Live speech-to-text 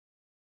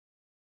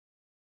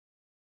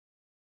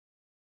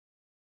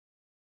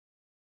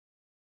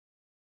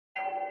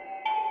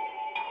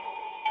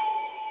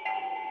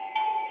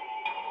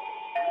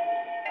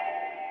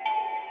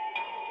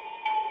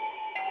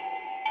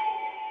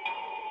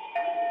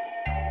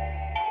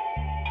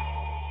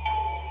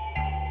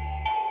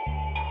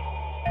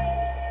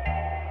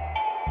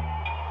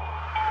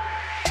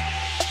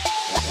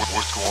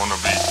wanna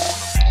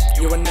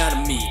be. Your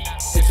anatomy,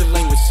 it's a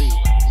language, see.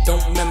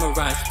 Don't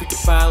memorize, speak it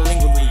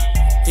bilingually.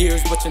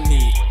 Here's what you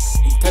need: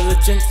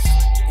 intelligence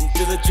and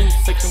diligence,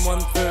 section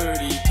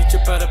 130. Teach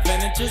about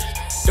advantages,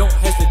 don't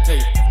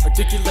hesitate.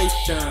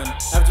 Articulation,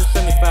 average of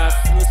 75,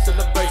 still a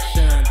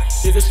celebration.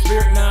 Feel the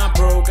spirit now,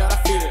 bro, gotta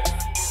feel it.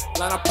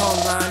 Line upon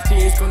line,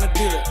 TA's gonna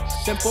deal it.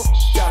 Simple,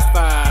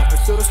 stratified, or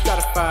pseudo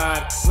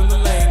stratified. Learn the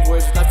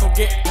language, life will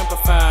get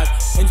amplified.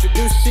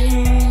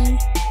 Introducing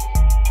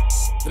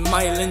the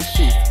myelin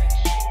sheath.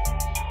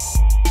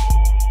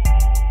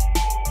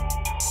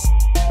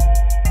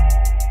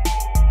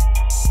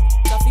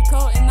 Duffy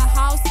Coat in the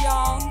house,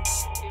 y'all.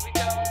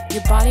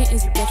 Your body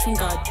is a gift from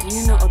God. Do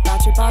you know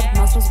about your body?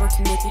 Muscles work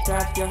to make you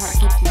thrive. Your heart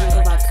keeps you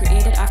alive.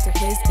 Created after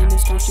His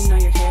image. Don't you know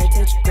your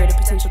heritage? Greater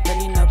potential than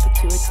you know.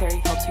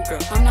 Pituitary helps you grow.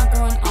 I'm not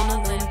growing on a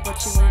limb,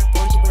 but you weren't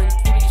born to win.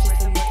 TV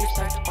system with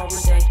respect. All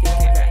one day you'll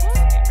get wrecked.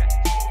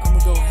 I'ma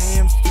go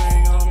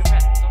hamstring on it.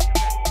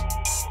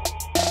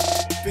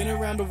 Been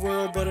around the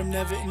world, but I'm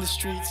never in the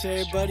streets.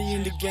 Everybody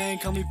in the gang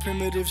call me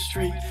Primitive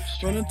Street.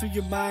 Running through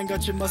your mind,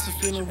 got your muscles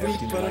feeling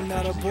weak. But I'm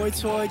not a boy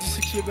toy, just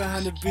a kid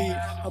behind the beat.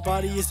 My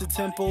body is a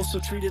temple, so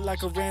treat it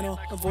like a rental.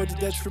 Avoid the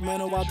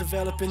detrimental while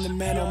developing the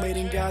mental. Made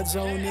in God's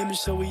own image,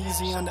 so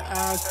easy on the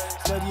eyes.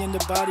 Studying the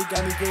body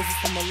got me grateful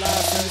for my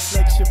life. And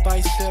flex your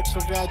biceps,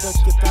 or ride up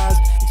your thighs.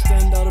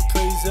 Extend all the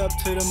praise up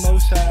to the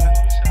Most High.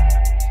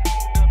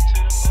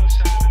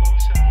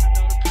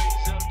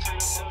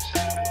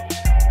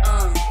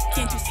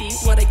 Can't you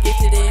see what a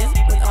gift it is?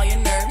 With all your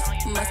nerves,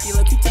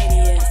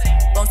 musculocutaneous.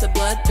 Bones of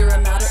blood, dura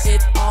matter,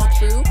 it's all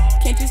true.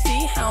 Can't you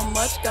see how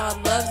much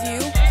God loves you?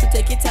 So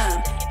take your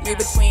time, read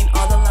between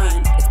all the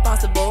lines. It's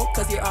possible,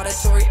 cause your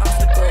auditory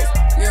obstacles.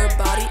 Your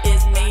body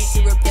is made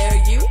to repair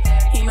you.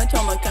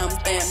 Hematoma comes,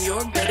 bam,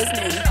 you're good as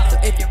new. So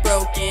if you're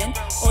broken,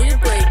 or you're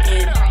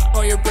breaking,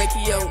 or you're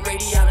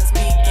brachioradialis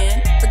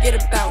weekend, forget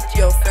about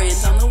your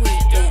friends on the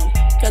weekend.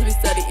 Cause we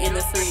study in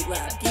the street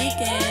lab,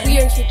 geeking. We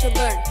are here to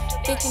learn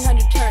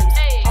 1,500 terms,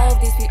 all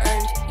of these we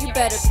earned. You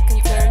better be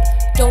concerned.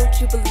 Don't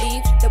you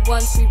believe that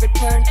once we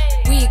return,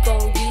 we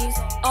gon' use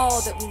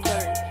all that we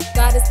learned?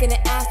 God is gonna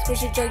ask,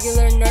 where's your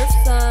jugular nerve,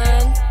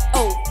 son?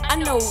 Oh, I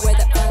know where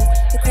that runs.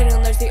 The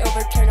cranial nerves, they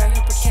overturn, our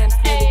hippocampus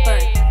nearly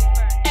burn.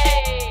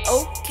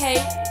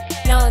 Okay,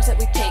 knowledge that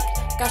we take,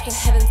 gosh, the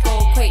heavens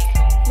gon' quake.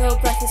 No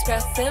breath is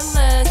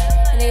gracilis,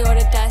 and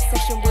aorta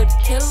dissection would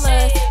kill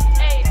us.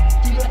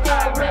 Do the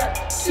I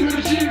rap, do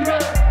the G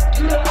rap,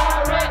 do the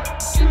I rap,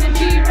 do the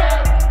G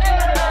rap,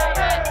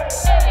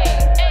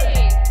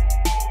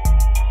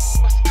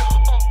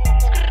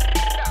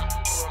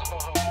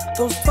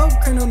 Those 12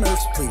 cranial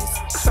nerves, please.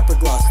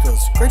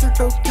 Hyperglossos, greater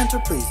trochanter,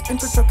 please.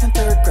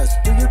 Intertrochanteric crest.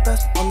 Do your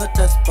best on the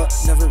test, but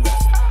never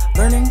rest.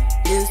 Learning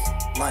is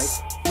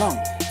lifelong.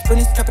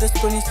 Splenius, capitis,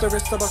 splenius,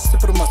 servus,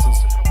 suboccipital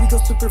muscles. We go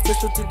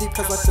superficial to deep,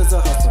 cause life is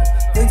a hustle.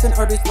 Veins and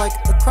arteries like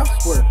a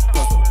crossword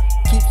puzzle.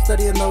 Keep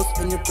studying those,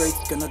 and your grade's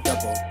gonna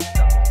double.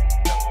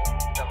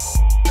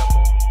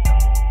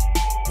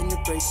 And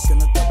your grade's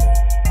gonna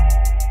double.